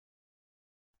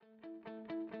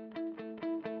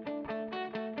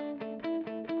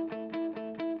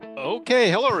Okay,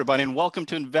 hello everybody, and welcome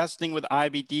to Investing with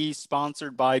IBD,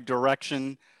 sponsored by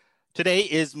Direction. Today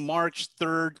is March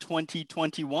 3rd,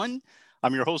 2021.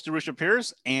 I'm your host, Arusha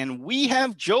Pierce, and we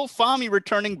have Joe Fahmy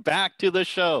returning back to the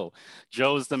show.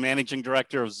 Joe is the managing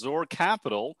director of Zor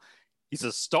Capital. He's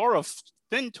a star of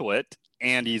FinTwit,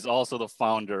 and he's also the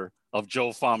founder of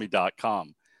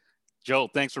JoeFahmy.com. Joe,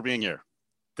 thanks for being here.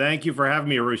 Thank you for having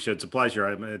me, Arusha. It's a pleasure.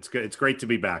 It's good. It's great to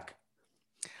be back.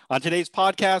 On today's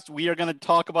podcast, we are going to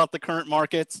talk about the current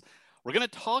markets. We're going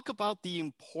to talk about the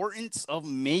importance of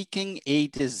making a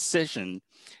decision,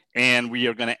 and we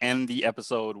are going to end the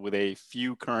episode with a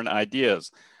few current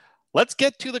ideas. Let's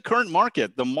get to the current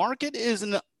market. The market is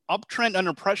an uptrend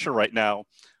under pressure right now.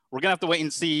 We're going to have to wait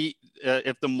and see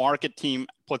if the market team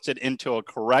puts it into a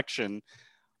correction.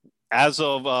 As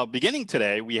of beginning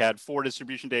today, we had 4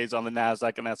 distribution days on the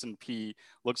NASDAQ and S&P.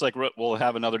 Looks like we'll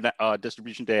have another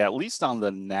distribution day, at least on the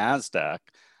NASDAQ.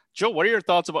 Joe, what are your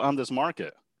thoughts on this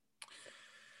market?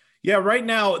 Yeah, right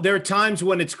now, there are times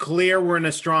when it's clear we're in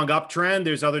a strong uptrend.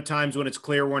 There's other times when it's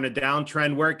clear we're in a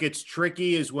downtrend. Where it gets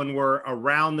tricky is when we're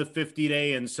around the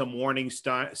 50-day and some warning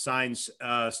signs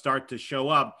start to show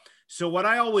up. So what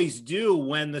I always do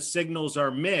when the signals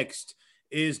are mixed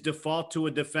is default to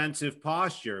a defensive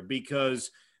posture,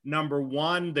 because number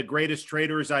one, the greatest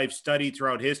traders I've studied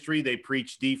throughout history, they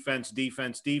preach defense,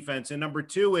 defense, defense. And number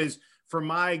two is, for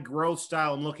my growth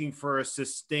style, I'm looking for a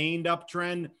sustained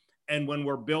uptrend. And when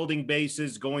we're building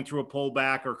bases, going through a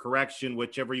pullback or correction,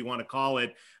 whichever you want to call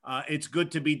it, it's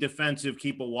good to be defensive,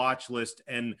 keep a watch list,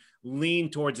 and lean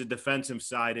towards a defensive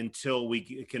side until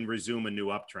we can resume a new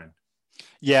uptrend.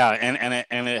 Yeah,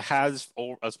 and it has,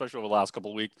 especially over the last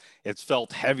couple of weeks, it's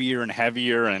felt heavier and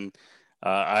heavier. And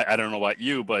I don't know about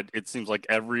you, but it seems like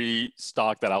every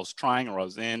stock that I was trying or I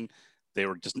was in,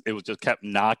 it was just kept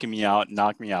knocking me out.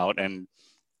 And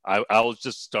I was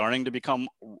just starting to become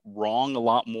wrong a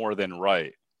lot more than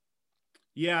right.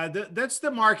 Yeah, that's the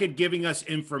market giving us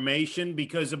information,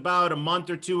 because about a month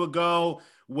or two ago,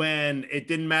 when it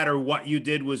didn't matter what you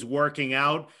did was working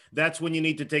out, that's when you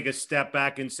need to take a step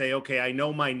back and say, okay, I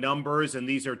know my numbers and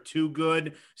these are too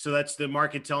good. So that's the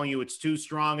market telling you it's too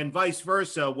strong, and vice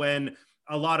versa. When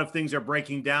a lot of things are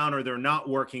breaking down or they're not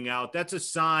working out, that's a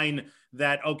sign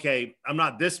that, okay, I'm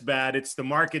not this bad. It's the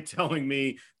market telling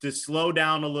me to slow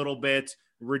down a little bit,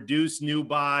 reduce new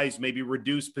buys, maybe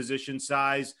reduce position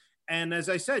size. And as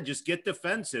I said, just get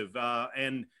defensive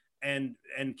and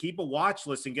keep a watch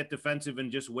list and get defensive and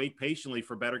just wait patiently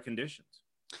for better conditions.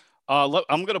 I'm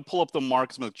going to pull up the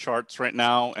Marksmith charts right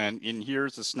now, and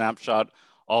here's a snapshot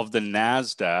of the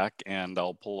NASDAQ, and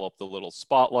I'll pull up the little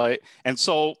spotlight. And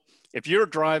so if you're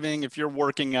driving, if you're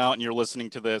working out and you're listening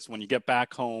to this, when you get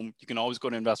back home, you can always go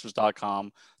to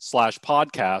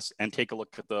investors.com/podcast and take a look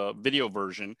at the video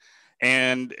version.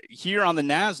 And here on the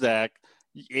NASDAQ,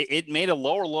 it made a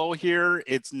lower low here.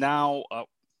 It's now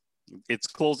it's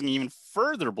closing even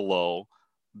further below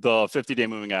the 50-day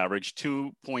moving average,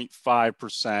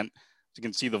 2.5%. You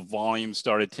can see the volume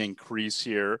started to increase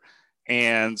here.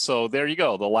 And so there you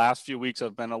go. The last few weeks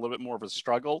have been a little bit more of a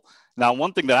struggle. Now,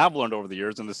 one thing that I've learned over the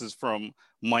years, and this is from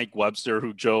Mike Webster,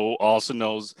 who Joe also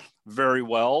knows very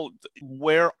well,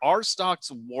 where our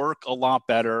stocks work a lot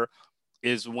better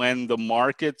is when the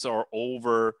markets are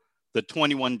over the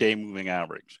 21-day moving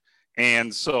average.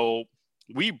 And so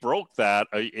we broke that,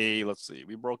 let's see,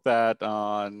 we broke that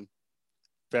on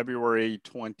February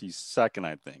 22nd,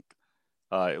 I think.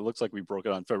 It looks like we broke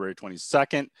it on February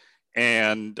 22nd.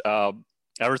 And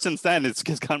ever since then, it's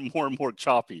gotten more and more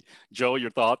choppy. Joe,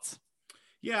 your thoughts?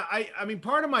 Yeah, I mean,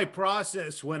 part of my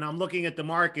process when I'm looking at the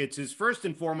markets is, first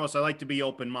and foremost, I like to be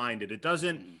open-minded. It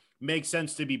doesn't make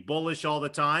sense to be bullish all the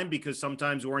time, because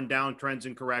sometimes we're in downtrends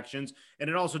and corrections. And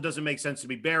it also doesn't make sense to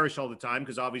be bearish all the time,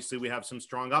 because obviously we have some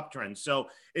strong uptrends. So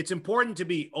it's important to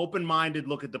be open-minded,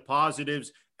 look at the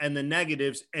positives and the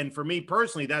negatives. And for me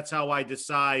personally, that's how I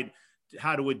decide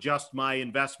how to adjust my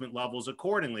investment levels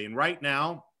accordingly. And right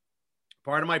now,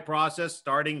 part of my process,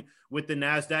 starting with the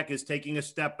NASDAQ, is taking a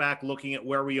step back, looking at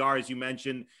where we are, as you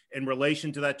mentioned, in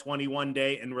relation to that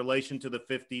 21-day, in relation to the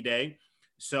 50-day.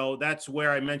 So that's where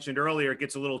I mentioned earlier, it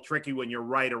gets a little tricky when you're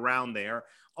right around there.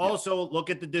 Also, look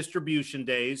at the distribution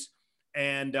days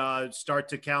and start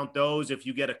to count those. If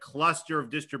you get a cluster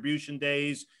of distribution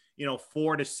days,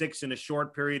 4 to 6 in a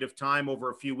short period of time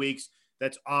over a few weeks,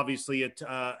 that's obviously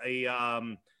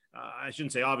I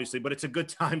shouldn't say obviously, but it's a good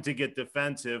time to get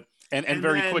defensive. And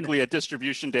very quickly, a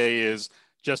distribution day is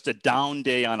just a down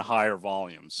day on higher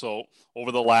volume. So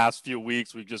over the last few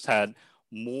weeks, we've just had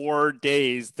more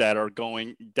days that are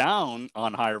going down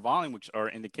on higher volume, which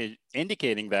are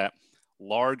indicating that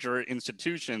larger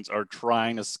institutions are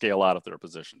trying to scale out of their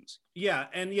positions. Yeah.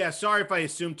 And yeah, sorry if I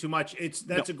assume too much.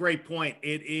 That's a great point.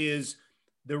 It is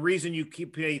the reason you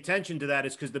keep pay attention to that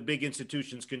is because the big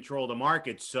institutions control the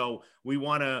market. So we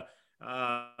want to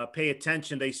pay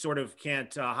attention. They sort of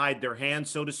can't hide their hands,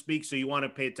 so to speak. So you want to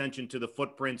pay attention to the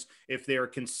footprints if they're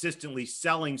consistently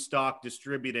selling stock,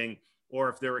 distributing, or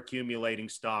if they're accumulating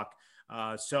stock.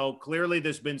 So clearly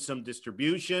there's been some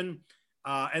distribution.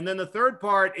 And then the third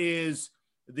part is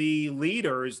the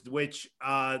leaders, which,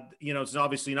 it's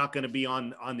obviously not going to be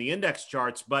on the index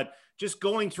charts, but just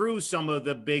going through some of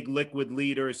the big liquid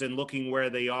leaders and looking where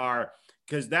they are,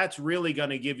 because that's really going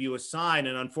to give you a sign.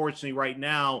 And unfortunately, right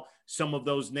now, some of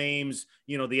those names,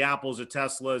 the Apples, the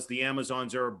Teslas, the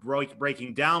Amazons are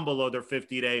breaking down below their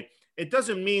 50-day. It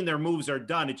doesn't mean their moves are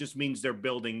done. It just means they're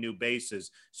building new bases.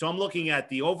 So I'm looking at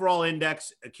the overall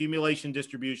index, accumulation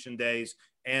distribution days,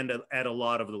 and at a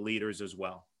lot of the leaders as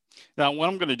well. Now, what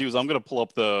I'm going to do is I'm going to pull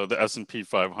up the S&P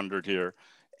 500 here.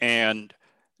 And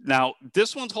now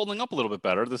this one's holding up a little bit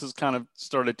better. This has kind of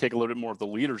started to take a little bit more of the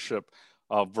leadership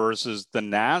versus the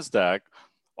NASDAQ.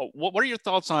 What are your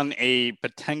thoughts on a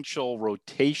potential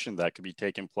rotation that could be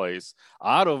taking place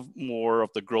out of more of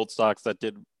the growth stocks that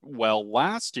did well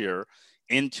last year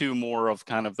into more of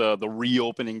kind of the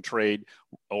reopening trade,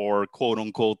 or quote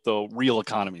unquote, the real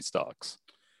economy stocks?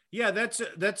 Yeah,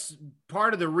 that's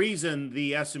part of the reason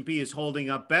the S&P is holding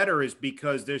up better, is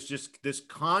because there's just this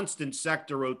constant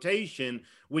sector rotation,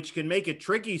 which can make it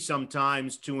tricky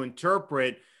sometimes to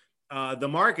interpret the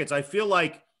markets. I feel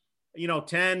like,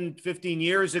 10, 15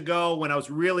 years ago, when I was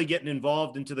really getting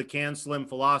involved into the Can Slim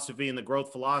philosophy and the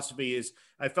growth philosophy,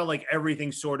 I felt like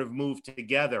everything sort of moved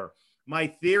together. My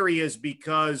theory is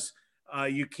because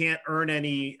you can't earn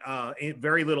any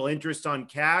very little interest on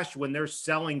cash. When they're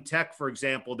selling tech, for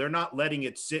example, they're not letting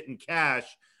it sit in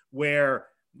cash where,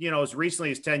 as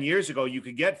recently as 10 years ago, you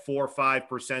could get 4 or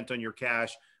 5% on your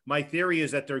cash. My theory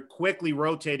is that they're quickly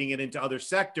rotating it into other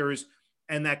sectors,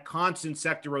 and that constant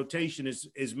sector rotation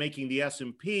is making the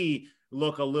S&P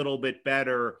look a little bit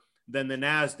better than the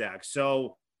NASDAQ.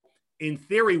 So in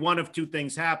theory, one of two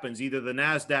things happens. Either the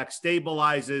NASDAQ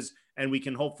stabilizes and we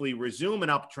can hopefully resume an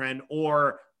uptrend,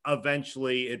 or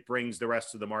eventually it brings the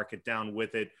rest of the market down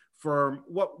with it for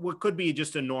what could be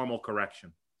just a normal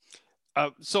correction.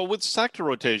 So with sector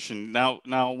rotation, now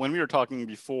when we were talking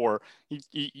before,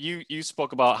 you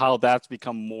spoke about how that's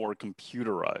become more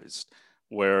computerized,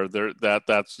 where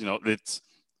that's it's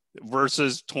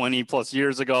versus 20 plus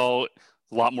years ago,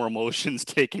 a lot more emotions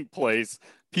taking place,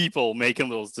 people making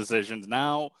those decisions.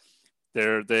 Now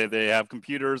they have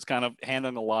computers kind of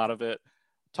handling a lot of it.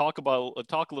 Talk a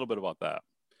little bit about that.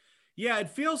 Yeah, it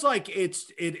feels like it's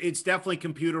definitely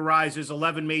computerized. There's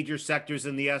 11 major sectors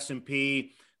in the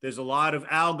S&P. There's a lot of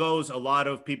algos, a lot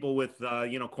of people with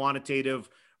quantitative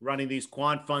running these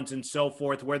quant funds and so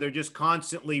forth, where they're just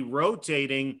constantly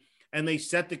rotating, and they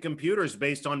set the computers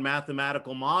based on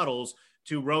mathematical models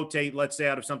to rotate, let's say,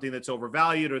 out of something that's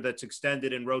overvalued or that's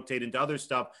extended and rotate into other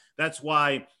stuff. That's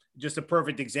why just a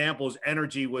perfect example is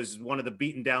energy was one of the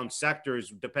beaten down sectors.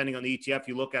 Depending on the ETF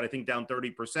you look at, I think down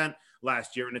 30%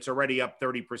 last year, and it's already up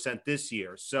 30% this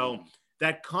year. So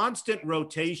that constant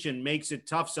rotation makes it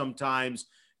tough sometimes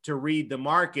to read the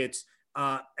markets.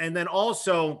 And then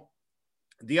also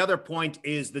the other point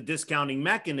is the discounting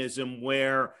mechanism,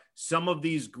 where some of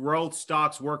these growth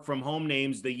stocks, work from home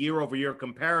names, the year over year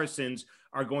comparisons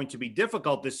are going to be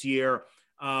difficult this year.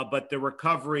 But the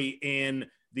recovery in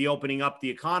the opening up the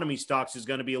economy stocks is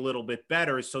going to be a little bit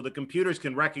better. So the computers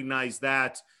can recognize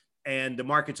that. And the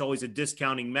market's always a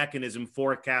discounting mechanism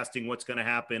forecasting what's going to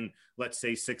happen, let's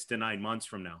say 6 to 9 months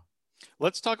from now.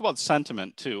 Let's talk about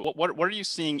sentiment too. What are you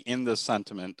seeing in the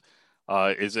sentiment?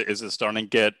 Is it starting to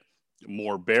get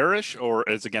more bearish, or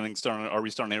is it are we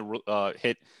starting to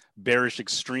hit bearish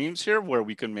extremes here where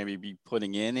we could maybe be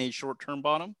putting in a short-term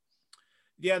bottom?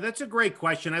 Yeah, that's a great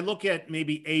question. I look at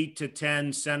maybe 8 to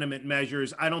 10 sentiment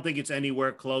measures. I don't think it's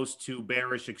anywhere close to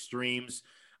bearish extremes.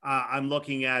 I'm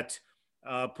looking at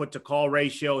put to call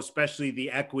ratio, especially the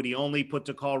equity only put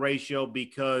to call ratio,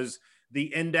 because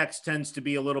the index tends to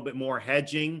be a little bit more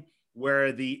hedging,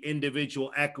 where the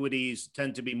individual equities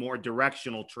tend to be more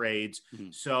directional trades. Mm-hmm.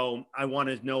 So I want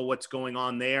to know what's going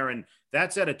on there. And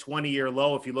that's at a 20-year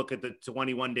low if you look at the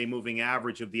 21-day moving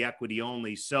average of the equity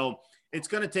only. So it's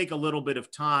going to take a little bit of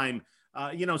time.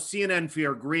 CNN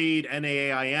Fear Greed,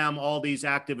 NAAIM, all these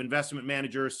active investment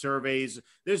manager surveys,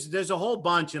 there's a whole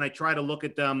bunch, and I try to look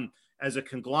at them as a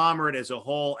conglomerate, as a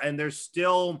whole, and they're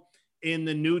still in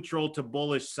the neutral to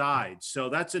bullish side. So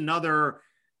that's another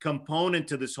component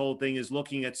to this whole thing, is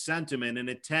looking at sentiment, and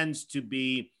it tends to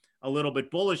be a little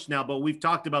bit bullish now, but we've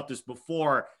talked about this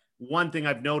before. One thing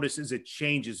I've noticed is it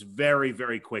changes very,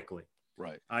 very quickly.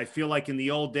 Right. I feel like in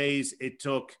the old days, it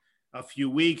took a few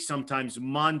weeks, sometimes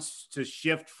months to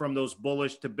shift from those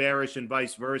bullish to bearish and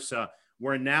vice versa,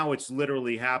 where now it's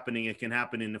literally happening. It can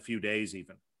happen in a few days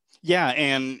even. Yeah,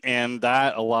 and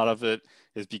that a lot of it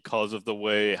is because of the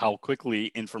way how quickly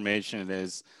information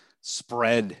is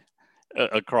spread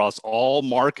across all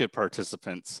market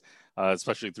participants,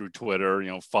 especially through Twitter.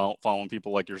 You know, following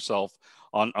people like yourself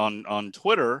on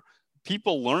Twitter,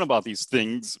 people learn about these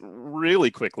things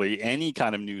really quickly. Any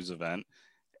kind of news event,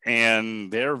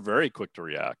 and they're very quick to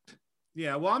react.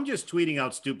 Yeah, well, I'm just tweeting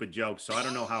out stupid jokes, so I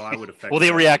don't know how I would affect. Well,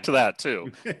 they react to that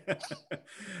too.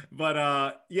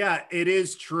 But yeah, it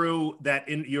is true that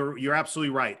you're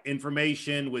absolutely right.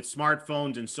 Information with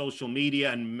smartphones and social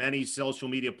media and many social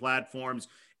media platforms,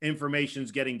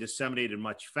 information's getting disseminated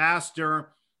much faster,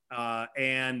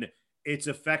 and it's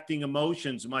affecting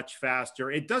emotions much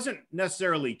faster. It doesn't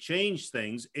necessarily change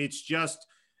things. It's just,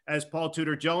 as Paul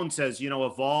Tudor Jones says,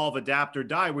 evolve, adapt, or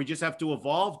die. We just have to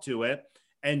evolve to it.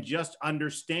 And just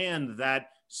understand that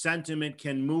sentiment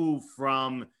can move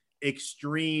from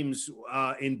extremes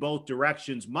in both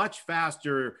directions much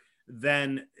faster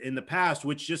than in the past,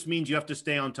 which just means you have to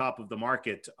stay on top of the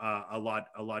market a lot,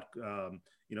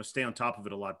 stay on top of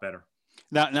it a lot better.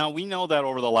 Now we know that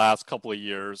over the last couple of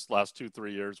years, last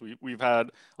 2-3 years, we've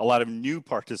had a lot of new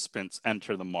participants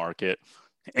enter the market,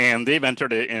 and they've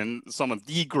entered it in some of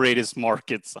the greatest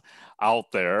markets out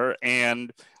there.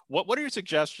 And what are your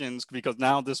suggestions? Because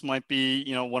now this might be,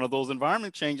 one of those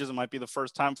environment changes. It might be the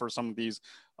first time for some of these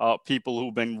people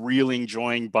who've been really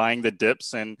enjoying buying the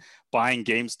dips and buying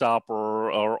GameStop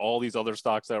or all these other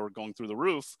stocks that were going through the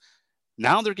roof.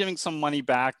 Now they're giving some money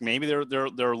back. Maybe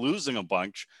they're losing a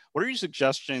bunch. What are your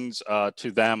suggestions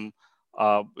to them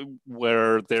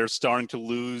where they're starting to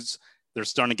lose? They're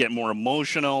starting to get more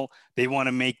emotional. They want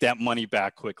to make that money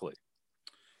back quickly.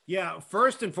 Yeah,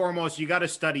 first and foremost, you got to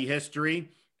study history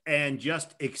and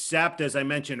just accept, as I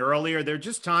mentioned earlier, there are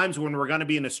just times when we're going to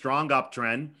be in a strong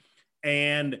uptrend,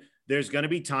 and there's going to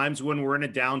be times when we're in a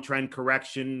downtrend,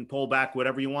 correction, pullback,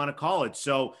 whatever you want to call it.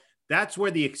 So that's where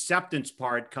the acceptance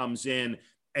part comes in,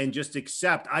 and just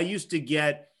accept. I used to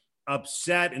get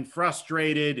upset and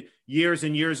frustrated years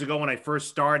and years ago when I first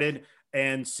started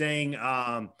and saying,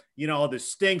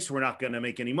 this stinks. We're not going to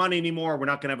make any money anymore. We're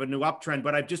not going to have a new uptrend,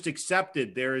 but I've just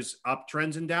accepted there's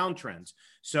uptrends and downtrends.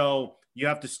 So you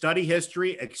have to study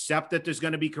history, accept that there's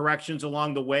going to be corrections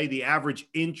along the way. The average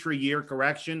intra-year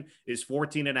correction is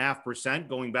 14.5%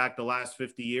 going back the last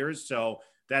 50 years. So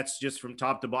that's just from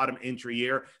top to bottom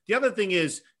intra-year. The other thing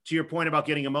is, to your point about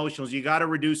getting emotional, you got to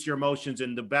reduce your emotions.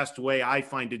 And the best way I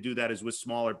find to do that is with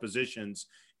smaller positions.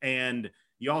 And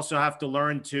you also have to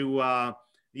learn to,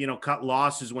 cut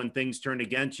losses when things turn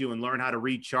against you, and learn how to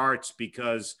read charts,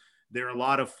 because there are a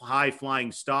lot of high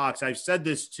flying stocks. I've said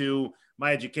this to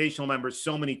my educational members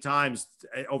so many times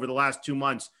over the last 2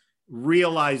 months.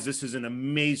 Realize this is an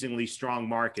amazingly strong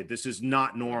market. This is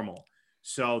not normal.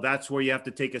 So that's where you have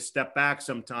to take a step back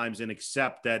sometimes and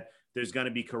accept that there's going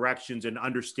to be corrections and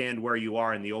understand where you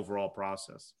are in the overall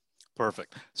process.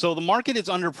 Perfect. So the market is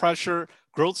under pressure.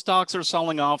 Growth stocks are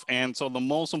selling off. And so the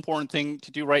most important thing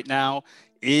to do right now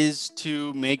is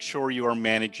to make sure you are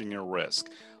managing your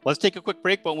risk. Let's take a quick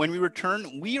break. But when we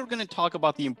return, we are going to talk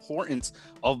about the importance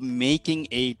of making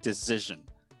a decision.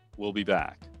 We'll be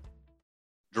back.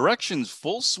 Direxion's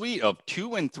full suite of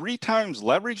 2 and 3 times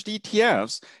leveraged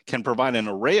ETFs can provide an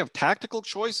array of tactical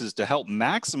choices to help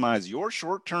maximize your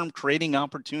short-term trading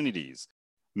opportunities.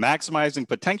 Maximizing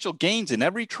potential gains in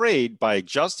every trade by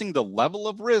adjusting the level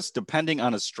of risk depending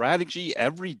on a strategy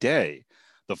every day.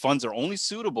 The funds are only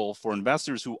suitable for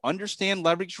investors who understand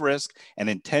leverage risk and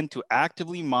intend to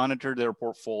actively monitor their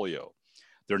portfolio.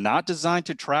 They're not designed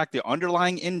to track the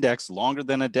underlying index longer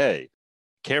than a day.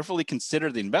 Carefully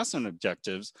consider the investment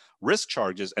objectives, risk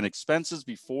charges, and expenses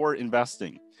before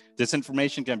investing. This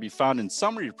information can be found in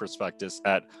summary prospectus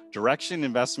at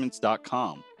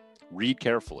direxioninvestments.com. Read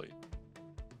carefully.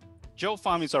 Joe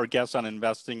Fahmy is our guest on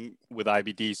Investing with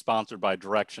IBD, sponsored by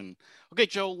Direxion. Okay,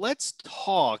 Joe, let's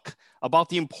talk about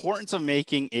the importance of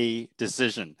making a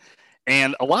decision.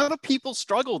 And a lot of people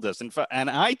struggle with this. In fact, and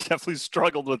I definitely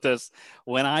struggled with this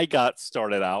when I got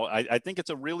started out. I think it's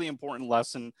a really important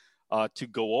lesson to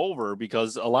go over,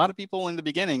 because a lot of people in the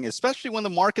beginning, especially when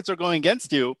the markets are going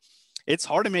against you, it's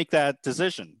hard to make that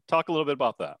decision. Talk a little bit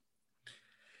about that.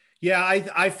 Yeah,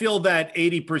 I feel that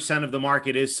 80% of the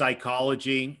market is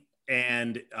psychology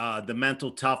and the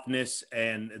mental toughness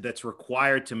and that's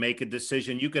required to make a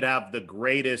decision. You could have the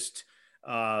greatest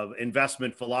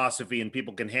investment philosophy and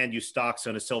people can hand you stocks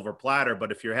on a silver platter.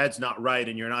 But if your head's not right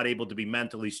and you're not able to be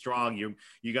mentally strong,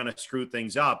 you're going to screw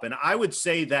things up. And I would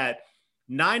say that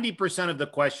 90% of the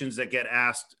questions that get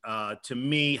asked to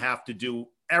me have to do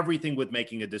everything with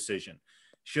making a decision.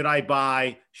 Should I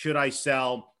buy? Should I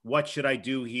sell? What should I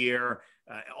do here?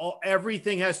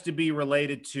 Everything has to be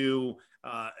related to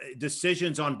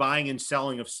decisions on buying and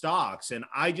selling of stocks. And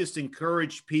I just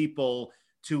encourage people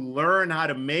to learn how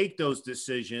to make those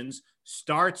decisions.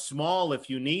 Start small if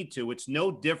you need to. It's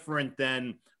no different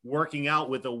than working out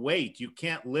with a weight. You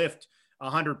can't lift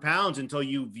 100 pounds until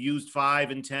you've used 5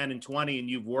 and 10 and 20 and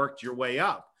you've worked your way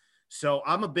up. So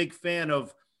I'm a big fan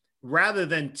of, rather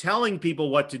than telling people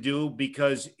what to do,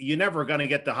 because you're never going to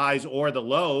get the highs or the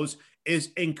lows,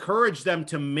 is encourage them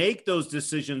to make those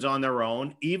decisions on their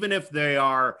own, even if they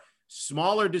are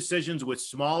smaller decisions with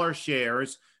smaller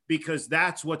shares, because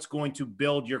that's what's going to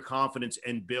build your confidence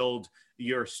and build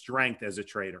your strength as a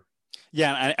trader.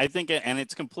 Yeah, I think, and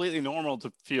it's completely normal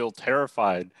to feel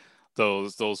terrified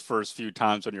those first few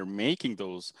times when you're making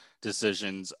those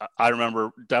decisions. I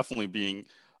remember definitely being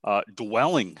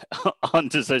dwelling on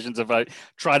decisions. If I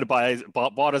tried to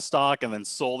bought a stock and then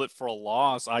sold it for a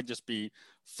loss, I'd just be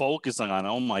focusing on,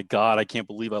 oh my God, I can't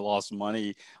believe I lost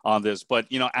money on this. But,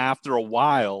 after a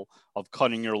while of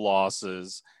cutting your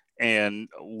losses and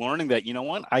learning that, you know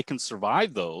what, I can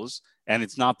survive those and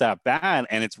it's not that bad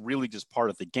and it's really just part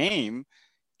of the game,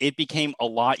 it became a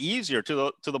lot easier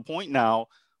to the point now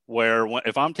where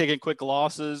if I'm taking quick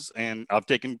losses, and I've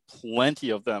taken plenty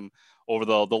of them over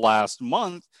the last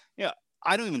month,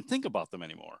 I don't even think about them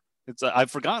anymore. I've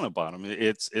forgotten about them.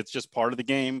 It's just part of the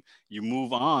game. You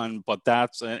move on, but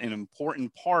that's an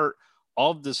important part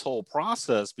of this whole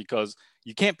process, because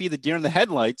you can't be the deer in the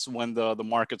headlights when the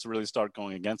markets really start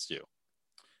going against you.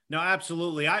 No,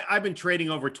 absolutely. I've been trading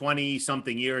over 20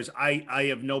 something years. I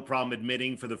have no problem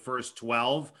admitting for the first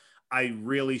 12, I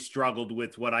really struggled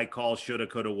with what I call shoulda,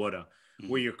 coulda, woulda,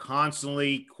 where you're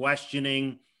constantly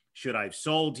questioning, should I have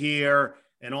sold here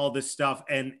and all this stuff.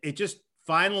 And it just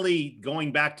finally,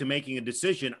 going back to making a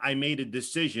decision, I made a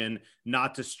decision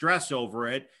not to stress over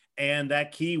it. And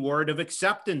that key word of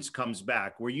acceptance comes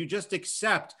back, where you just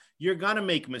accept you're going to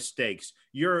make mistakes.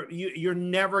 You're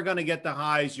never going to get the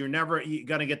highs. You're never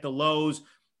going to get the lows.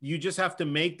 You just have to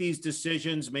make these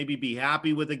decisions, maybe be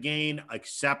happy with a gain,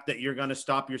 accept that you're going to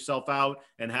stop yourself out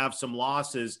and have some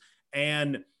losses.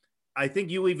 And I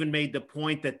think you even made the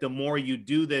point that the more you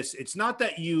do this, it's not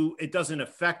that it doesn't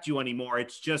affect you anymore.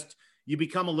 It's just you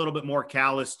become a little bit more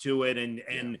callous to it,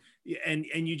 and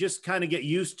you just kind of get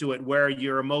used to it, where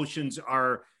your emotions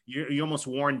are, you're almost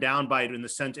worn down by it, in the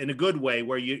sense, in a good way,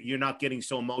 where you're not getting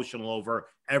so emotional over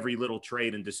every little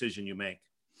trade and decision you make.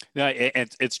 Yeah,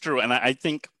 it's true. And I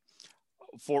think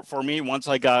for me, once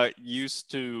I got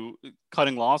used to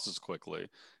cutting losses quickly,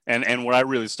 and where I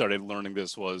really started learning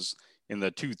this was in the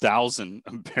 2000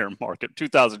 bear market,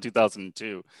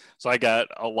 2002. So I got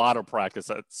a lot of practice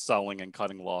at selling and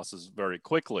cutting losses very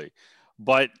quickly.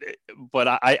 But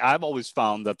I've always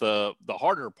found that the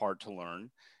harder part to learn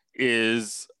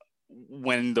is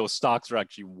when those stocks are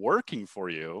actually working for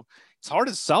you. It's hard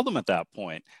to sell them at that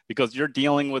point, because you're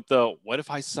dealing with what if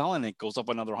I sell and it goes up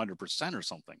another 100% or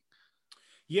something?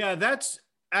 Yeah, that's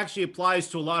actually applies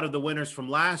to a lot of the winners from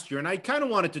last year. And I kind of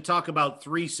wanted to talk about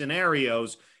 3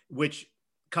 scenarios which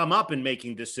come up in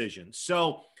making decisions.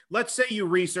 So let's say you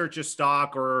research a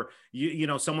stock, or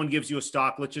someone gives you a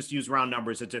stock. Let's just use round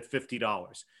numbers. It's at $50.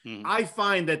 Mm-hmm. I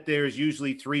find that there's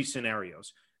usually 3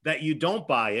 scenarios: that you don't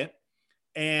buy it,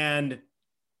 and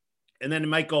then it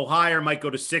might go higher, might go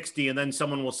to 60, and then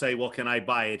someone will say, well, can I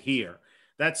buy it here?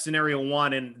 That's scenario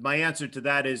 1. And my answer to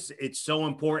that is, it's so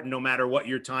important, no matter what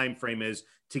your time frame is,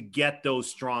 to get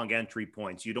those strong entry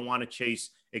points. You don't want to chase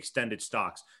extended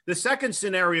stocks. The second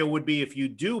scenario would be if you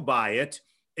do buy it,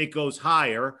 it goes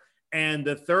higher. And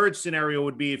the third scenario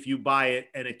would be if you buy it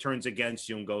and it turns against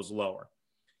you and goes lower.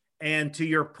 And to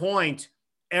your point,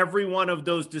 every one of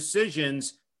those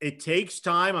decisions, it takes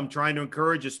time. I'm trying to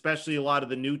encourage, especially a lot of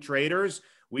the new traders.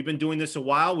 We've been doing this a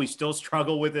while. We still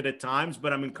struggle with it at times,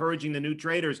 but I'm encouraging the new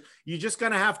traders. You're just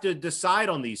going to have to decide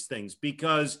on these things,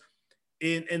 because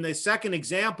in the second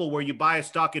example, where you buy a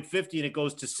stock at 50 and it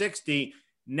goes to 60,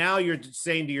 now you're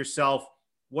saying to yourself,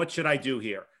 what should I do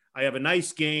here? I have a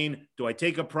nice gain. Do I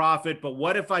take a profit? But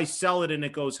what if I sell it and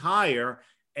it goes higher?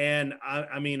 And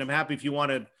I mean, I'm happy if you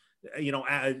want to,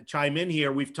 chime in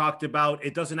here. We've talked about,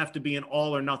 it doesn't have to be an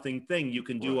all or nothing thing. You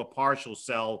can do a partial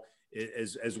sell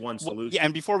as one solution. Yeah,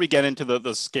 and before we get into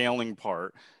the scaling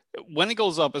part, when it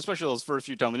goes up, especially those first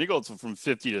few times, when you go from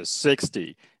 50 to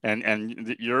 60,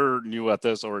 and you're new at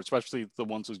this, or especially the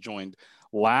ones who joined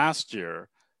last year,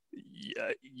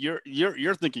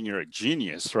 you're thinking you're a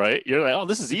genius, right? You're like, oh,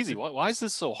 this is easy. Why is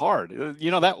this so hard?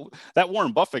 You know, that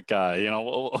Warren Buffett guy, you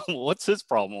know, what's his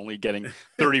problem only getting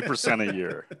 30% a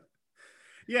year?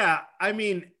 Yeah, I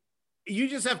mean, you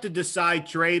just have to decide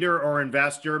trader or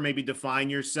investor, maybe define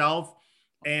yourself.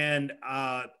 And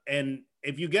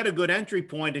if you get a good entry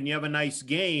point and you have a nice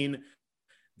gain,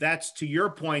 that's to your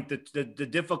point, that the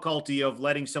difficulty of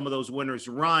letting some of those winners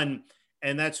run.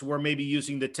 And that's where maybe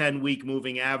using the 10-week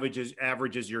moving average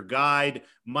as your guide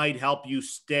might help you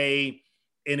stay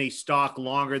in a stock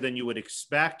longer than you would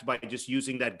expect by just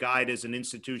using that guide as an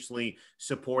institutionally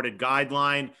supported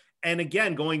guideline. And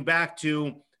again, going back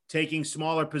to taking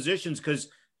smaller positions, because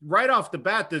right off the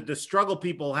bat, the struggle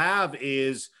people have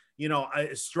is, you know,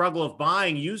 a struggle of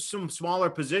buying. Use some smaller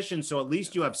positions so at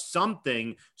least you have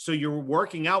something, so you're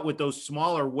working out with those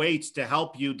smaller weights to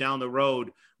help you down the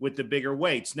road with the bigger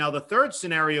weights. Now, the third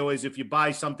scenario is if you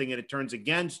buy something and it turns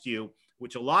against you,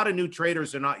 which a lot of new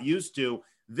traders are not used to.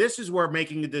 This is where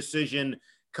making a decision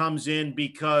comes in,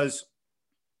 because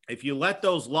if you let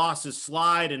those losses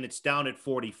slide and it's down at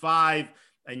 45,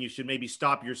 and you should maybe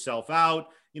stop yourself out,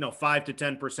 you know, 5 to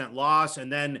 10% loss.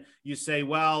 And then you say,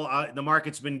 well, the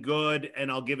market's been good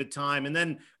and I'll give it time. And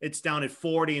then it's down at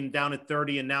 40 and down at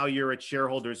 30. And now you're at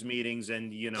shareholders meetings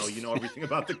and, you know everything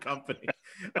about the company.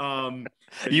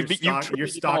 You're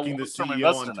stalking the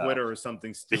CEO on Twitter or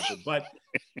something stupid. But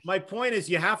my point is,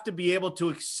 you have to be able to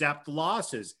accept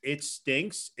losses. It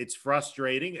stinks. It's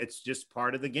frustrating. It's just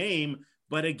part of the game.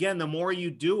 But again, the more you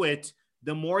do it,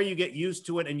 the more you get used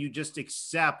to it and you just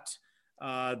accept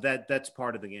that that's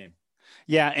part of the game.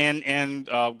 Yeah. And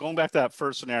going back to that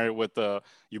first scenario with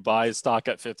you buy a stock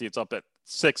at 50, it's up at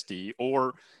 60,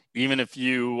 or even if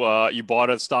you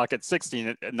bought a stock at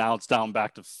 60 and now it's down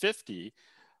back to 50,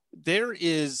 there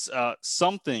is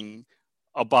something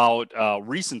about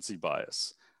recency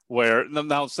bias where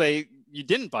now say you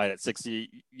didn't buy it at 60,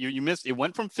 you missed, it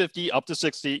went from 50 up to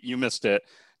 60, you missed it.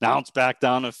 Now it's back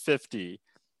down to 50.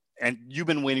 And you've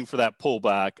been waiting for that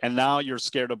pullback, and now you're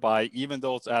scared to buy, even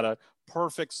though it's at a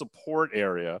perfect support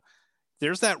area.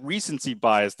 There's that recency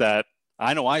bias that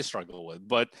I know I struggle with,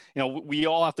 but you know, we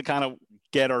all have to kind of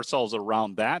get ourselves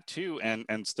around that too,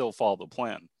 and still follow the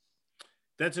plan.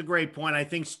 That's a great point. I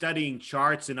think studying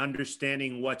charts and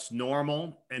understanding what's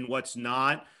normal and what's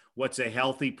not, what's a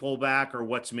healthy pullback or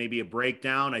what's maybe a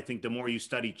breakdown, I think the more you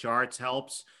study charts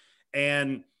helps.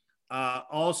 And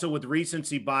also with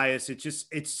recency bias,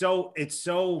 it's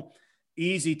so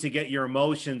easy to get your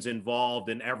emotions involved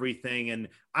in everything. And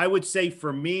I would say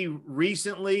for me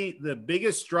recently, the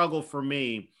biggest struggle for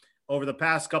me over the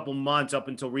past couple months up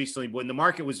until recently, when the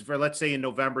market was, for let's say in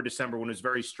November, December, when it was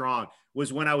very strong,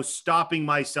 was when I was stopping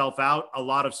myself out. A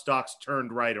lot of stocks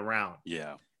turned right around.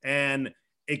 Yeah. And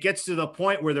it gets to the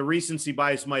point where the recency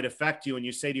bias might affect you. And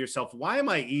you say to yourself, why am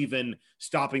I even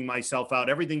stopping myself out?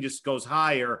 Everything just goes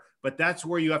higher. But that's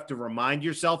where you have to remind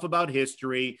yourself about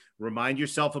history, remind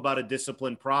yourself about a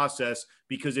disciplined process,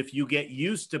 because if you get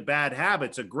used to bad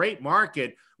habits, a great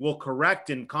market will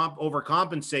correct and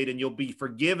overcompensate, and you'll be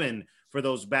forgiven for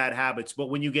those bad habits.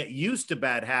 But when you get used to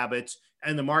bad habits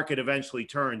and the market eventually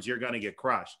turns, you're going to get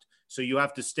crushed. So you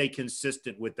have to stay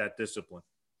consistent with that discipline.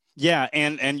 Yeah,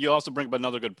 and you also bring up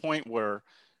another good point where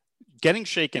getting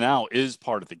shaken out is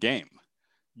part of the game.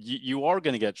 You are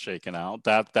going to get shaken out.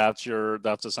 That's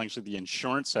essentially the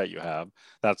insurance that you have.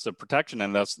 That's the protection,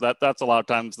 and that's a lot of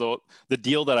times the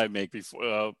deal that I make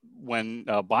before when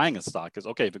buying a stock is,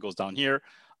 okay, if it goes down here,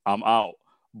 I'm out.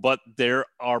 But there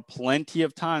are plenty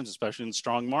of times, especially in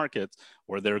strong markets,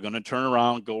 where they're going to turn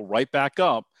around, go right back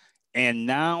up, and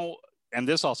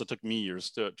this also took me years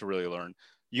to really learn.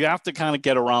 You have to kind of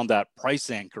get around that price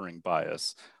anchoring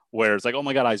bias where it's like, oh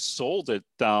my God, I sold it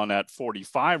down at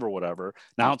 45 or whatever.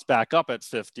 Now it's back up at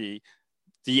 50.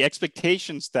 The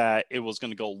expectations that it was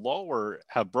going to go lower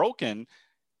have broken.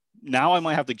 Now I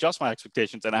might have to adjust my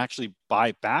expectations and actually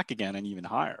buy back again and even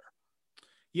higher.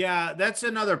 Yeah, that's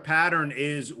another pattern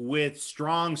is with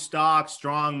strong stocks,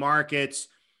 strong markets,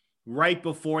 right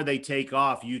before they take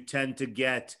off, you tend to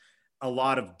get a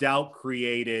lot of doubt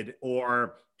created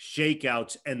or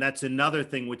shakeouts. And that's another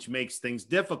thing which makes things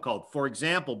difficult. For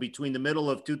example, between the middle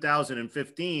of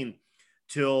 2015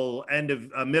 till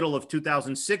middle of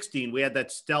 2016, we had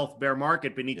that stealth bear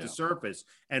market beneath the surface.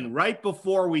 And right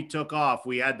before we took off,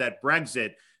 we had that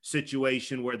Brexit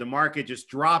situation where the market just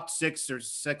dropped 6 or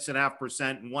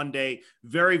 6.5% in one day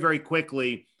very, very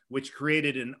quickly, which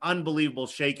created an unbelievable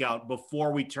shakeout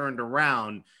before we turned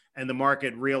around and the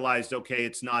market realized, okay,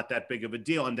 it's not that big of a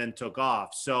deal, and then took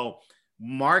off. So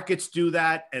markets do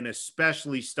that, and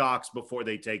especially stocks before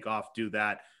they take off do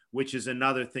that. which is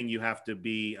another thing you have to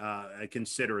be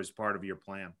consider as part of your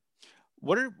plan.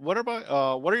 What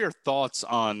are your thoughts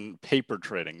on paper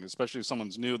trading, especially if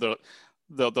someone's new?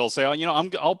 They'll say, oh,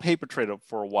 I'll paper trade it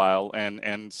for a while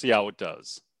and see how it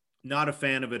does. Not a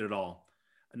fan of it at all.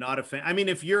 Not a fan. I mean,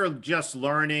 if you're just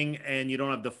learning and you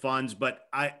don't have the funds, but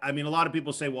I mean, a lot of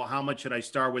people say, well, how much should I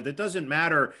start with? It doesn't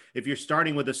matter if you're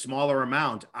starting with a smaller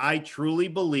amount. I truly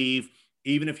believe,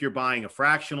 even if you're buying a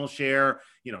fractional share,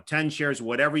 10 shares,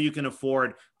 whatever you can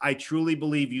afford, I truly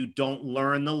believe you don't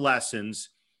learn the lessons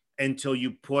until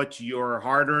you put your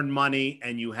hard-earned money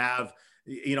and you have,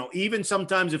 even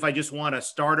sometimes if I just want a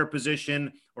starter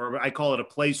position, or I call it a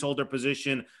placeholder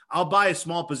position, I'll buy a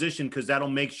small position because that'll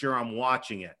make sure I'm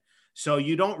watching it. So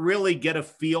you don't really get a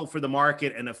feel for the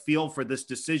market and a feel for this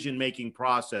decision-making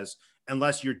process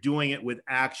unless you're doing it with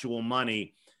actual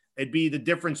money. It'd be the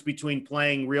difference between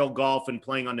playing real golf and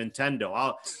playing on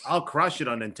Nintendo. I'll crush it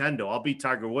on Nintendo. I'll beat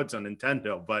Tiger Woods on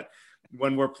Nintendo. But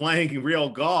when we're playing real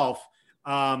golf,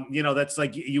 that's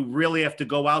like you really have to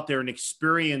go out there and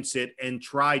experience it and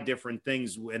try different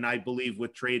things. And I believe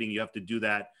with trading, you have to do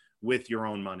that with your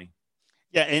own money.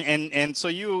 Yeah, and so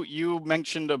you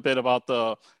mentioned a bit about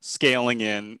the scaling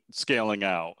in, scaling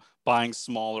out, buying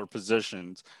smaller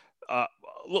positions.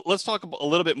 Let's talk a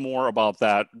little bit more about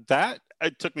that.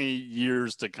 It took me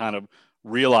years to kind of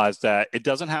realize that it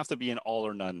doesn't have to be an all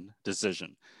or none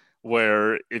decision,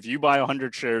 where if you buy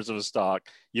 100 shares of a stock,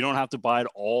 you don't have to buy it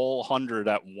all 100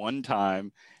 at one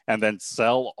time and then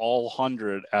sell all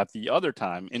 100 at the other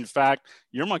time. In fact,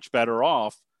 you're much better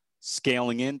off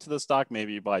scaling into the stock,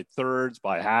 maybe by thirds,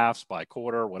 by halves, by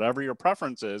quarter, whatever your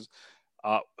preference is.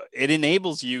 It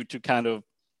enables you to kind of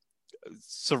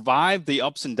survive the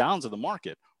ups and downs of the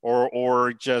market,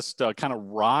 or just kind of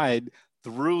ride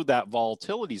through that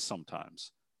volatility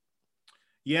sometimes.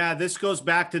 Yeah, this goes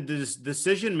back to this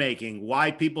decision making.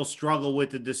 Why people struggle with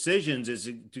the decisions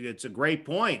it's a great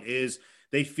point, is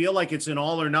they feel like it's an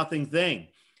all or nothing thing.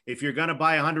 If you're going to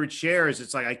buy 100 shares,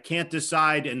 it's like, I can't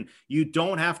decide. And you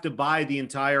don't have to buy the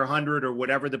entire 100 or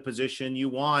whatever the position you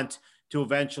want to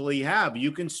eventually have.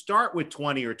 You can start with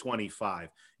 20 or 25.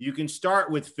 You can start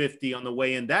with 50 on the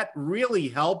way in. That really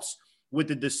helps with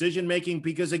the decision making,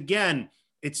 because again,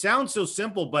 it sounds so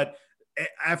simple, but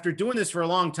after doing this for a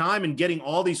long time and getting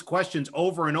all these questions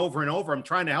over and over and over, I'm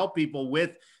trying to help people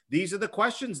with, these are the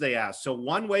questions they ask. So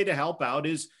one way to help out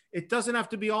is, it doesn't have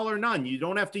to be all or none. You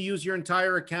don't have to use your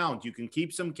entire account. You can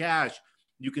keep some cash.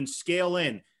 You can scale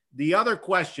in. The other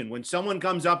question, when someone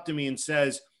comes up to me and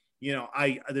says,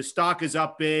 the stock is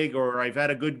up big, or I've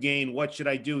had a good gain, what should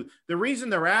I do? The reason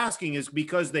they're asking is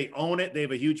because they own it, they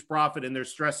have a huge profit, and they're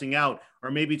stressing out,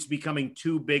 or maybe it's becoming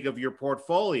too big of your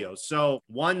portfolio. So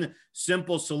one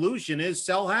simple solution is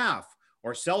sell half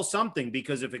or sell something,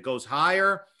 because if it goes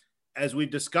higher, as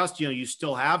we've discussed, you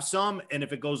still have some, and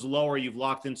if it goes lower, you've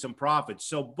locked in some profits.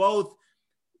 So both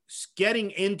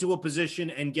getting into a position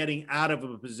and getting out of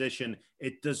a position,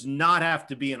 it does not have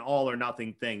to be an all or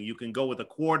nothing thing. You can go with a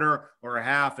quarter or a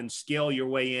half and scale your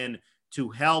way in to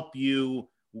help you,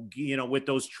 with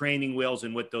those training wheels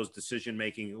and with those decision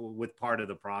making, with part of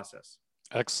the process.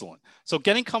 Excellent. So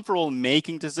getting comfortable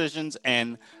making decisions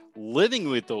and living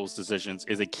with those decisions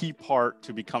is a key part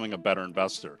to becoming a better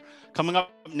investor. Coming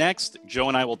up next, Joe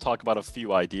and I will talk about a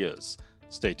few ideas.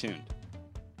 Stay tuned.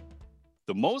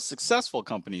 The most successful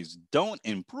companies don't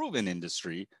improve an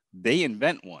industry, they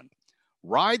invent one.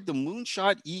 Ride the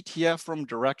Moonshot ETF from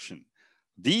Direxion.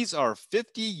 These are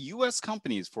 50 US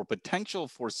companies for potential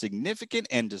for significant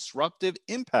and disruptive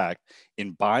impact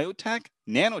in biotech,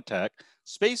 nanotech,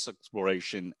 space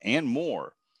exploration, and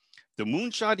more. The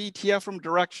Moonshot ETF from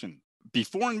Direxion.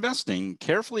 Before investing,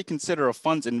 carefully consider a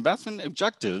fund's investment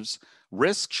objectives,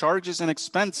 risk, charges, and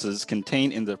expenses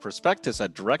contained in the prospectus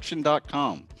at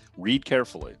Direxion.com. Read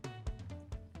carefully.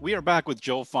 We are back with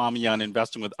Joe Fahmy on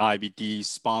Investing with IBD,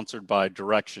 sponsored by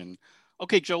Direxion.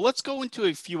 Okay, Joe, let's go into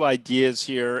a few ideas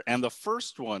here. And the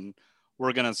first one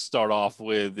we're going to start off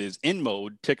with is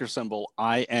InMode, ticker symbol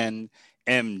INMD.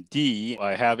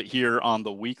 I have it here on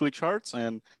the weekly charts.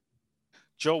 And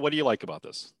Joe, what do you like about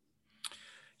this?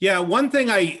 Yeah, one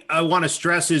thing I want to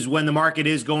stress is when the market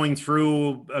is going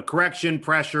through a correction,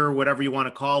 pressure, whatever you want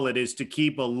to call it, is to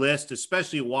keep a list,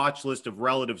 especially a watch list of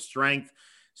relative strength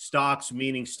stocks,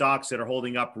 meaning stocks that are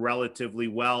holding up relatively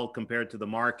well compared to the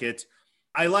market.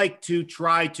 I like to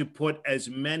try to put as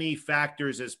many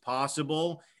factors as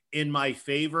possible in my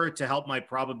favor to help my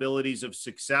probabilities of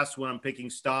success when I'm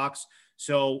picking stocks.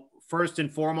 So first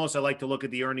and foremost, I like to look at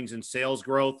the earnings and sales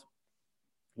growth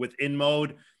with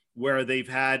InMode, where they've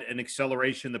had an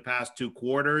acceleration the past 2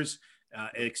 quarters,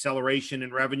 acceleration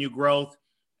in revenue growth.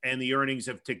 and the earnings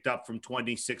have ticked up from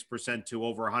 26% to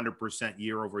over 100%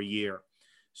 year over year.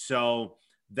 So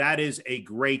that is a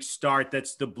great start.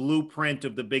 That's the blueprint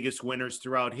of the biggest winners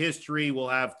throughout history. Will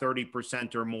have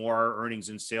 30% or more earnings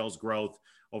and sales growth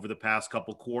over the past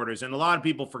couple quarters. And a lot of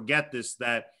people forget this,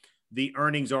 that the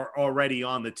earnings are already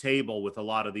on the table with a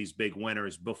lot of these big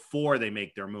winners before they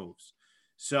make their moves.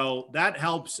 So that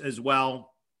helps as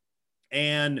well.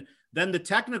 And then the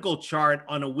technical chart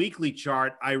on a weekly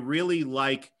chart, I really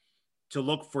like to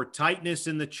look for tightness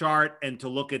in the chart and to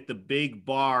look at the big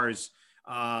bars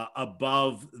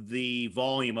above the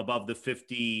volume, above the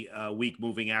 50 week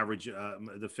moving average,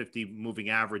 the 50 moving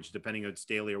average, depending on it's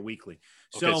daily or weekly.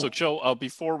 Okay, so Joe,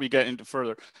 before we get into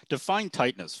further, define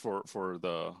tightness for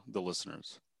the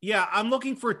listeners. Yeah, I'm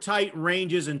looking for tight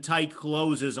ranges and tight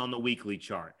closes on the weekly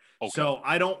chart. Okay. So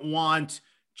I don't want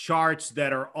charts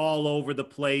that are all over the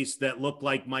place that look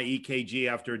like my EKG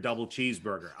after a double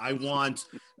cheeseburger. I want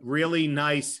really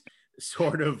nice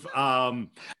sort of,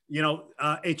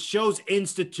 it shows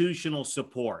institutional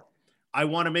support. I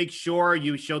want to make sure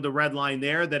you show the red line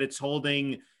there that it's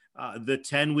holding the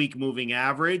 10-week moving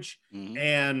average. Mm-hmm.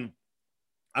 And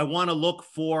I want to look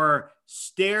for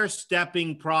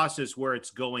stair-stepping process where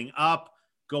it's going up,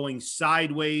 going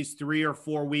sideways 3 or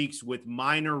 4 weeks with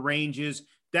minor ranges.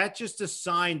 That's just a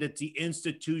sign that the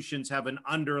institutions have an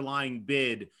underlying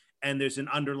bid and there's an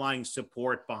underlying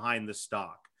support behind the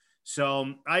stock.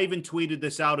 So I even tweeted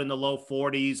this out in the low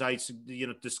 40s. I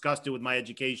discussed it with my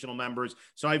educational members.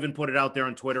 So I even put it out there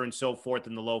on Twitter and so forth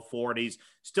in the low 40s.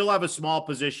 Still have a small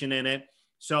position in it.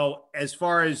 So as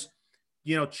far as,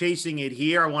 chasing it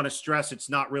here, I want to stress it's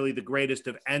not really the greatest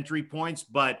of entry points,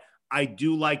 but I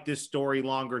do like this story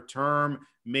longer term,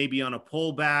 maybe on a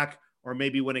pullback or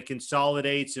maybe when it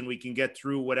consolidates and we can get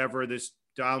through whatever this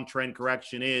downtrend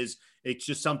correction is. It's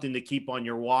just something to keep on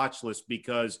your watch list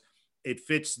because it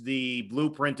fits the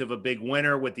blueprint of a big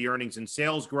winner with the earnings and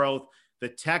sales growth. The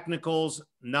technicals,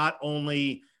 not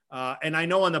only, and I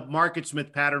know on the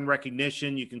MarketSmith pattern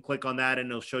recognition, you can click on that and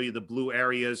it'll show you the blue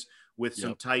areas with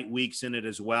some tight weeks in it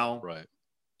as well. Right.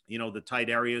 The tight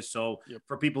areas. So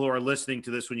for people who are listening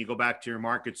to this, when you go back to your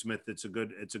MarketSmith, it's a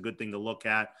good thing to look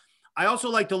at. I also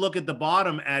like to look at the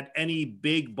bottom at any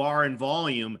big bar in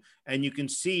volume, and you can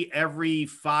see every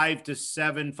 5 to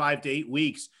 8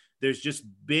 weeks, there's just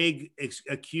big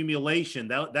accumulation.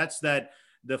 That's the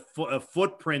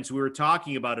footprints we were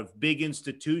talking about of big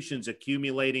institutions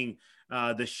accumulating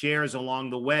the shares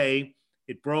along the way.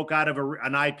 It broke out of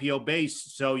an IPO base.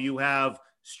 So you have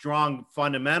strong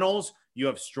fundamentals, you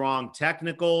have strong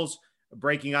technicals,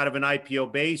 breaking out of an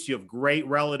IPO base. You have great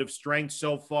relative strength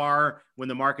so far. When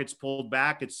the market's pulled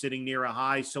back, it's sitting near a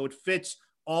high. So it fits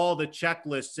all the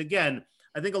checklists. Again,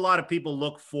 I think a lot of people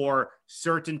look for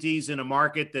certainties in a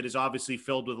market that is obviously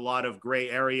filled with a lot of gray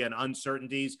area and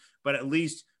uncertainties, but at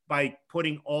least by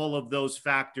putting all of those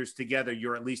factors together,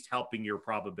 you're at least helping your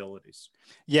probabilities.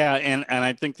 Yeah, and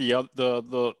I think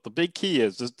the big key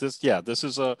is this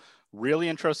is a really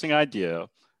interesting idea.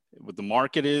 The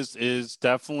market is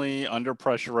definitely under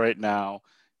pressure right now.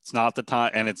 It's not the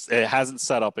time, and it hasn't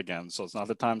set up again, so it's not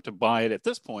the time to buy it at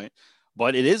this point.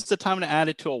 But it is the time to add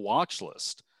it to a watch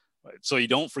list. Right. So you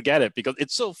don't forget it, because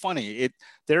it's so funny.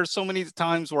 There are so many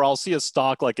times where I'll see a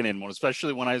stock like an InMode,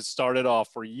 especially when I started off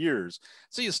for years.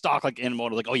 See a stock like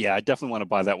InMode, like, oh yeah, I definitely want to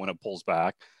buy that when it pulls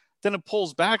back. Then it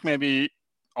pulls back maybe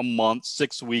a month,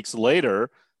 6 weeks later,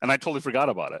 and I totally forgot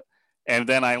about it. And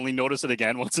then I only notice it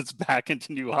again once it's back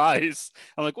into new highs.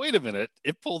 I'm like, wait a minute,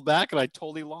 it pulled back and I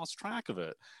totally lost track of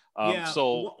it.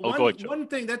 One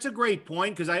thing, that's a great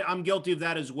point, because I'm guilty of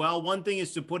that as well. One thing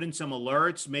is to put in some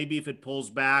alerts. Maybe if it pulls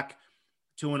back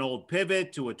to an old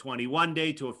pivot, to a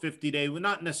 21-day, to a 50-day, well,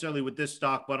 not necessarily with this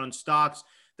stock, but on stocks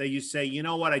that you say, you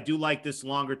know what, I do like this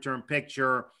longer term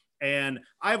picture. And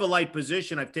I have a light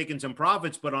position. I've taken some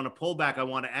profits, but on a pullback, I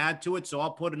want to add to it. So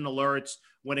I'll put in alerts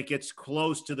when it gets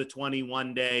close to the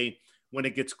 21-day, when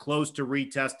it gets close to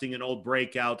retesting an old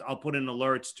breakout. I'll put in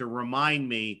alerts to remind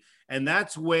me. And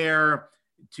that's where,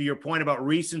 to your point about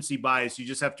recency bias, you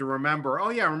just have to remember, oh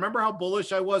yeah, remember how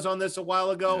bullish I was on this a while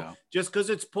ago? Yeah. Just because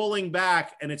it's pulling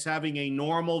back and it's having a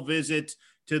normal visit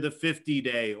to the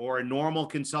 50-day or a normal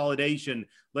consolidation,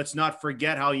 let's not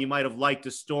forget how you might have liked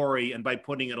a story. And by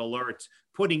putting in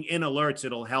alerts,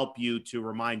 it'll help you to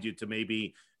remind you to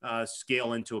maybe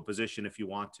scale into a position if you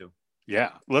want to.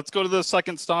 Yeah. Let's go to the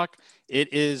second stock.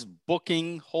 It is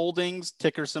Booking Holdings,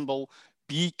 ticker symbol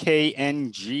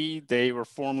BKNG. They were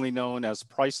formerly known as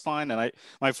Priceline. And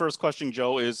my first question,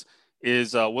 Joe, is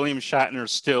William Shatner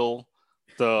still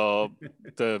the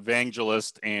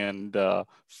evangelist and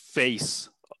face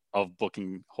of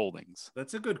Booking Holdings?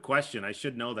 That's a good question. I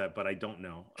should know that, but I don't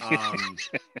know.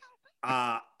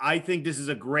 I think this is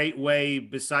a great way,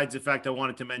 besides the fact I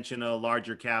wanted to mention a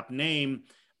larger cap name,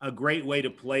 a great way to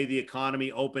play the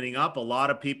economy opening up. A lot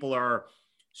of people are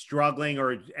struggling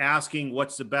or asking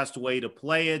what's the best way to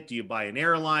play it. Do you buy an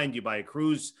airline? Do you buy a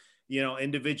cruise?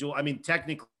 Individual. I mean,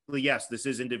 technically, yes, this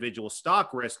is individual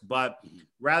stock risk, but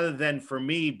rather than for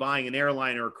me buying an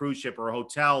airline or a cruise ship or a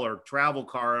hotel or travel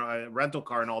car, rental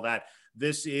car and all that,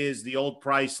 this is the old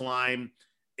Priceline.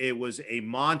 It was a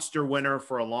monster winner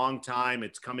for a long time.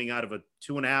 It's coming out of a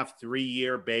 2.5, 3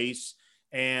 year base.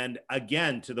 And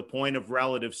again, to the point of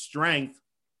relative strength,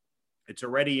 it's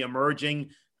already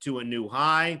emerging to a new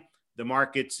high. The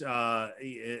market's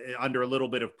under a little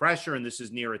bit of pressure, and this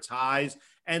is near its highs.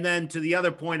 And then to the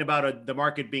other point about the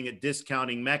market being a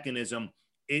discounting mechanism,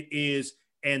 it is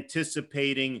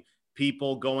anticipating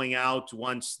people going out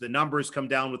once the numbers come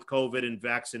down with COVID and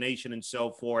vaccination and so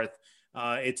forth.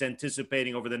 It's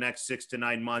anticipating over the next 6 to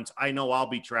 9 months. I know I'll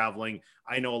be traveling.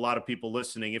 I know a lot of people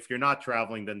listening. If you're not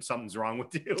traveling, then something's wrong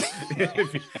with you.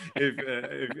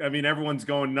 I mean, everyone's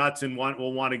going nuts and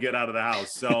will want to get out of the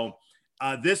house. So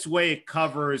this way it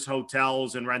covers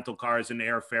hotels and rental cars and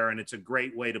airfare, and it's a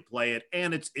great way to play it.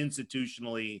 And it's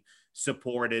institutionally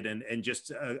supported and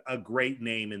just a great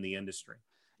name in the industry.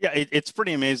 Yeah, it's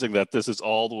pretty amazing that this is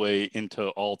all the way into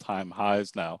all-time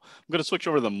highs now. I'm going to switch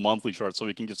over to the monthly chart so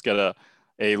we can just get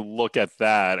a look at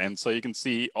that. And so you can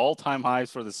see all-time highs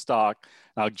for the stock.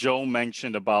 Now, Joe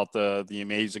mentioned about the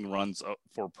amazing runs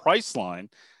for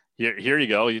Priceline. Here you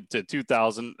go, to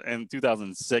 2000 and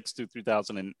 2006 to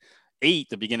 2008,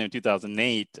 the beginning of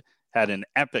 2008, had an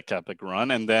epic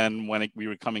run. And then when we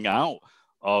were coming out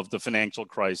of the financial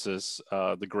crisis,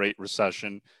 the Great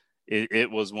Recession,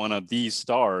 it was one of these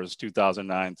stars,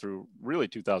 2009 through really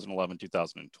 2011,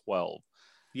 2012.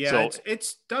 Yeah, so,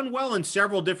 it's done well in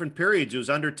several different periods. It was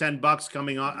under $10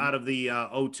 coming out of the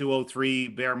 0203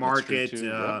 bear market,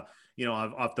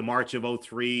 off the March of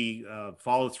 03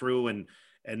 follow through and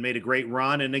made a great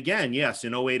run. And again, yes,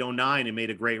 in 08, 09, it made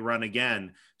a great run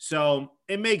again. So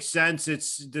it makes sense.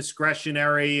 It's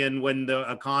discretionary. And when the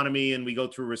economy and we go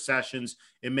through recessions,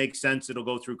 it makes sense. It'll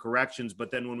go through corrections.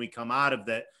 But then when we come out of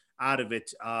it,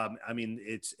 I mean,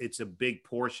 it's a big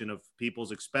portion of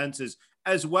people's expenses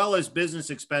as well as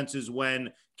business expenses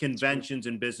when conventions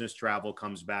and business travel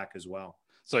comes back as well.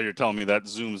 So you're telling me that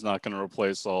Zoom's not going to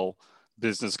replace all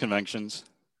business conventions?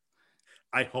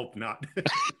 I hope not.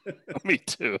 Me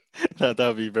too. That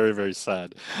would be very, very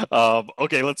sad.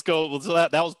 Okay, let's go. So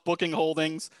that was Booking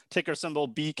Holdings, ticker symbol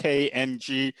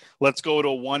BKNG. Let's go to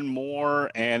one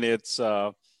more, and it's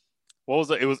what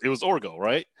was it? It was Orgo,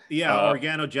 right? Yeah,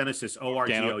 Organogenesis,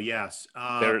 ORGO, yes.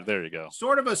 There you go.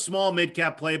 Sort of a small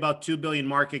mid-cap play, about $2 billion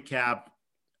market cap.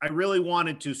 I really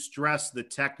wanted to stress the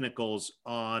technicals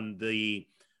on the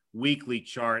weekly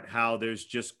chart, how there's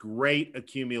just great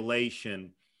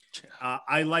accumulation.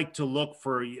 I like to look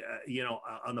for,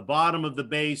 on the bottom of the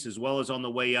base as well as on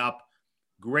the way up,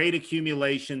 great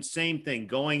accumulation, same thing,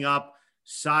 going up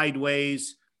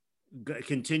sideways,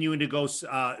 continuing to go,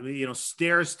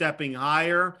 stair-stepping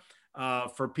higher.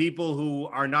 For people who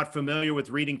are not familiar with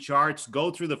reading charts, go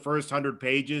through the first 100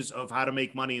 pages of How to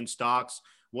Make Money in Stocks,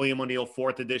 William O'Neill,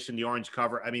 4th edition, the orange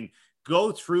cover. I mean,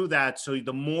 go through that. So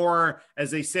the more,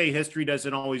 as they say, history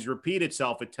doesn't always repeat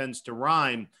itself, it tends to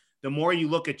rhyme. The more you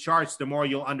look at charts, the more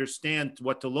you'll understand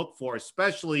what to look for,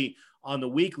 especially on the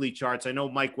weekly charts. I know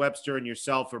Mike Webster and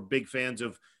yourself are big fans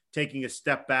of taking a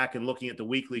step back and looking at the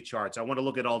weekly charts. I want to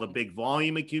look at all the big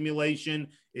volume accumulation.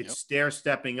 It's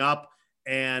stair-stepping up.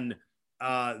 And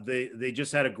they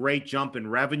just had a great jump in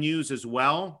revenues as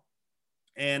well.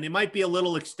 And it might be a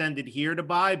little extended here to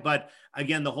buy, but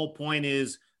again, the whole point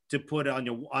is to put on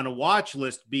a watch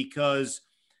list because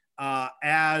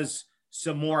as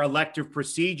some more elective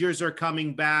procedures are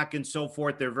coming back and so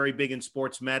forth, they're very big in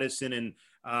sports medicine and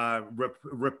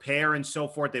repair and so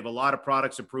forth. They have a lot of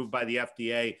products approved by the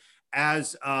FDA.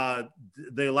 As the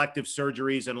elective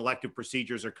surgeries and elective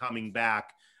procedures are coming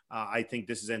back, I think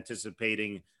this is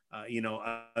anticipating,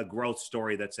 a growth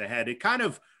story that's ahead. It kind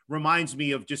of reminds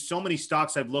me of just so many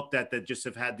stocks I've looked at that just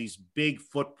have had these big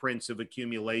footprints of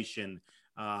accumulation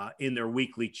in their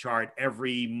weekly chart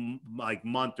every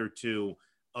month or two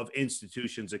of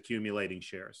institutions accumulating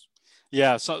shares.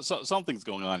 Yeah, so something's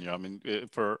going on here. I mean,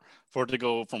 for it to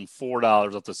go from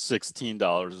 $4 up to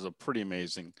 $16 is a pretty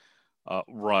amazing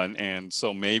run, and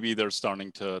so maybe they're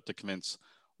starting to convince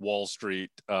Wall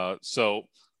Street. So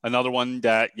another one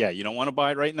that, you don't want to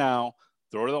buy it right now,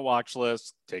 throw it on the watch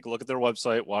list, take a look at their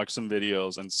website, watch some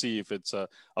videos, and see if it's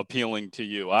appealing to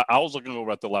you. I was looking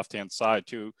over at the left-hand side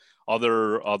too.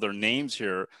 Other names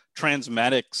here.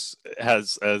 Transmedics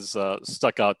has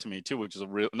stuck out to me too, which is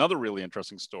another really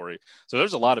interesting story. So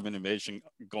there's a lot of innovation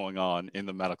going on in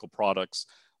the medical products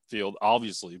field,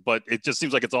 obviously, but it just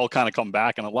seems like it's all kind of come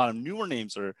back, and a lot of newer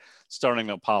names are starting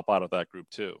to pop out of that group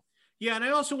too. Yeah, and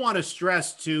I also want to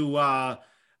stress to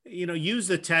use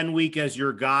the 10-week as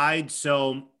your guide.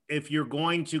 So if you're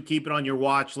going to keep it on your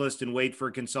watch list and wait for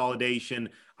consolidation,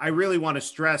 I really want to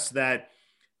stress that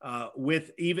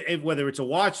with even whether it's a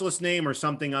watch list name or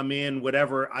something I'm in,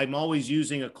 whatever, I'm always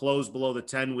using a close below the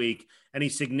 10-week. Any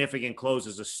significant close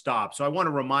is a stop. So I want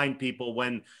to remind people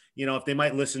when, if they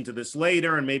might listen to this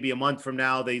later and maybe a month from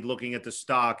now, they looking at the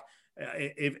stock,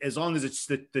 as long as it's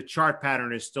the chart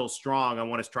pattern is still strong, I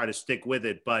want to try to stick with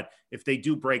it. But if they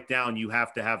do break down, you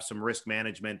have to have some risk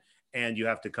management and you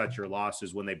have to cut your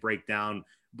losses when they break down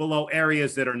below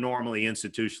areas that are normally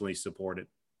institutionally supported.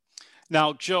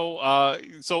 Now, Joe,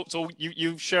 so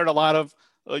you've shared a lot of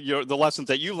the lessons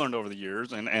that you learned over the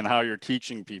years and how you're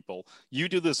teaching people. You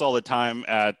do this all the time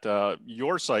at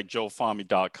your site,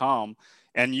 joefahmy.com,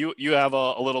 and you have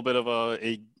a little bit of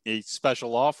a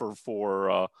special offer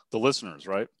for the listeners,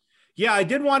 right? Yeah, I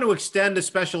did want to extend a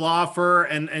special offer,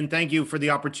 and thank you for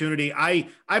the opportunity.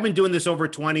 I've been doing this over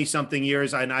 20 something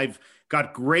years, and I've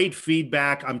got great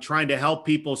feedback. I'm trying to help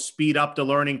people speed up the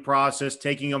learning process,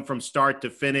 taking them from start to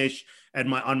finish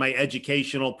on my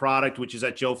educational product, which is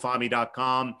at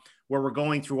joefahmy.com, where we're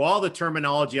going through all the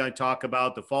terminology I talk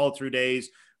about, the follow through days,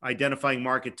 identifying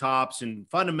market tops and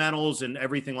fundamentals and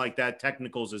everything like that,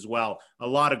 technicals as well. A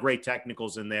lot of great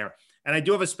technicals in there. And I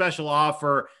do have a special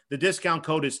offer. The discount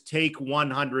code is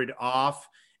TAKE100 off.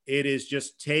 It is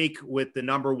just take with the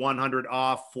number 100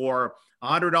 off for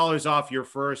 $100 off your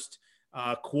first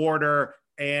quarter.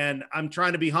 And I'm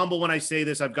trying to be humble when I say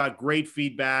this. I've got great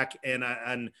feedback and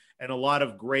a lot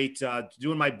of great,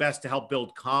 doing my best to help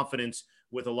build confidence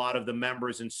with a lot of the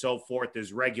members and so forth.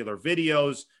 There's regular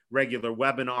videos, regular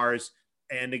webinars.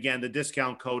 And again, the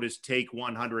discount code is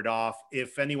TAKE100 off.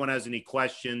 If anyone has any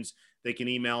questions, they can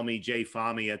email me,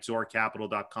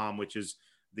 jfahmy@zorcapital.com, which is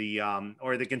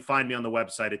or they can find me on the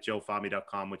website at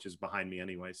joefahmy.com, which is behind me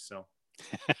anyways. So.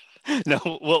 No,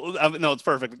 it's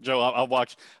perfect, Joe. I'll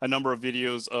watch a number of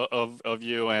videos of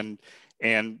you, and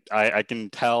I can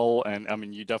tell, and I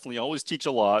mean, you definitely always teach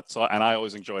a lot. So, and I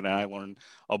always enjoy it, and I learn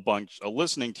a bunch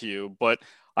listening to you. But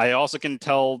I also can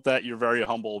tell that you're very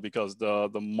humble because the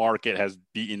market has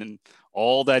beaten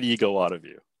all that ego out of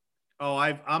you. Oh,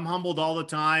 I'm humbled all the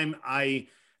time. I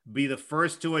be the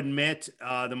first to admit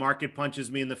the market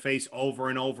punches me in the face over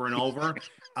and over and over.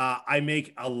 I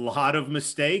make a lot of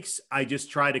mistakes. I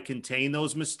just try to contain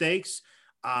those mistakes.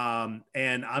 And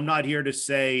I'm not here to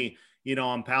say,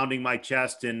 I'm pounding my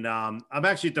chest, and I'm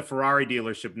actually at the Ferrari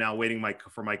dealership now waiting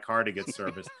for my car to get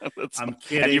serviced. I'm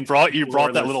kidding. And you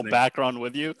brought that little background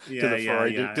with you to the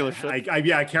Ferrari dealership?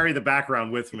 I carry the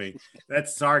background with me.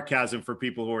 That's sarcasm for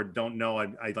people who don't know.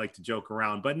 I like to joke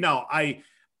around, but no,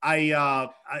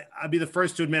 I'd be the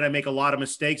first to admit I make a lot of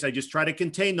mistakes. I just try to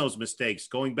contain those mistakes.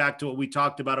 Going back to what we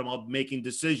talked about making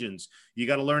decisions, you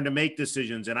got to learn to make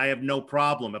decisions. And I have no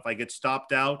problem. If I get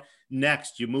stopped out,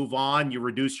 next, you move on, you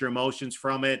reduce your emotions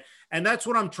from it. And that's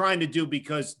what I'm trying to do,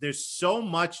 because there's so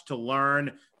much to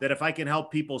learn that if I can help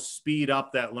people speed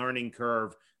up that learning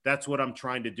curve, that's what I'm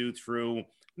trying to do through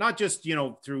not just,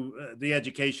 through the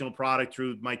educational product,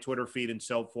 through my Twitter feed and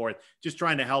so forth, just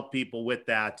trying to help people with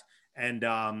that. And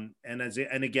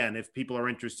again, if people are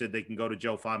interested, they can go to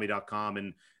joefahmy.com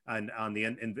and on the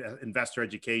investor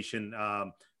education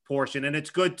portion. And it's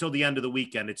good till the end of the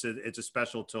weekend. It's a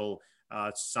special till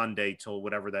Sunday, till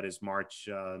whatever that is, March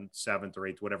 7th or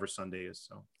 8th, whatever Sunday is.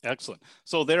 So excellent.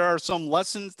 So there are some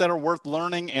lessons that are worth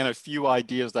learning and a few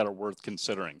ideas that are worth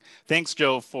considering. Thanks,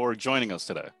 Joe, for joining us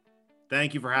today.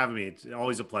 Thank you for having me. It's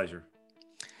always a pleasure.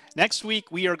 Next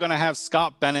week, we are going to have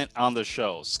Scott Bennett on the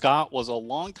show. Scott was a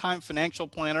longtime financial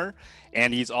planner,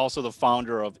 and he's also the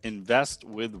founder of Invest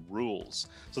with Rules.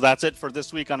 So that's it for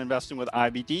this week on Investing with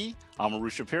IBD. I'm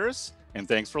Arusha Peiris, and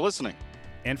thanks for listening.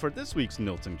 And for this week's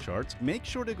notes and charts, make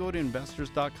sure to go to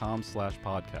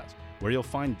investors.com/podcast, where you'll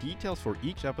find details for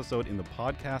each episode in the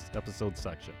podcast episode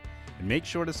section. And make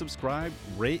sure to subscribe,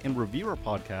 rate, and review our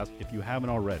podcast if you haven't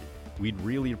already. We'd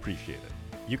really appreciate it.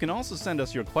 You can also send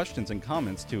us your questions and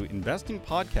comments to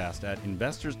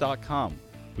investingpodcast@investors.com.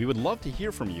 We would love to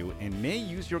hear from you and may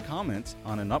use your comments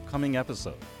on an upcoming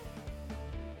episode.